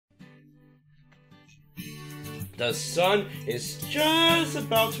The sun is just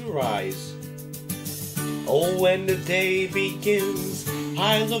about to rise. Oh, when the day begins,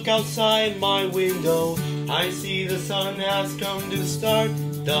 I look outside my window. I see the sun has come to start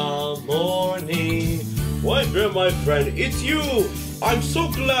the morning. Why, Bear, my friend, it's you! I'm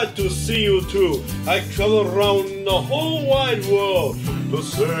so glad to see you too. I travel around the whole wide world to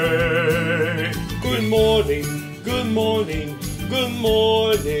say good morning, good morning, good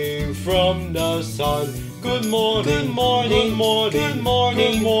morning from the sun. Good morning, good morning, good morning, good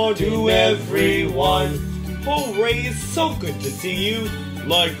morning, good morning to everyone. Oh, Ray, it's so good to see you.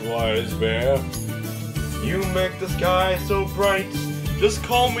 Likewise, Bear. You make the sky so bright. Just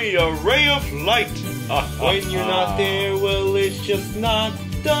call me a ray of light. When you're not there, well, it's just not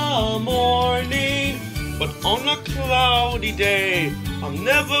the morning. But on a cloudy day, I'm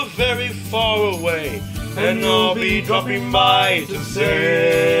never very far away, and I'll be dropping by to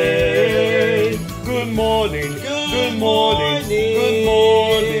say good morning, good morning, good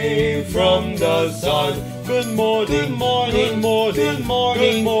morning from the sun. Good morning, good morning, good morning, good morning,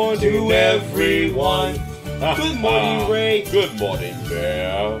 good morning to everyone. Good morning, Ray. Good morning,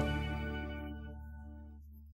 Bear.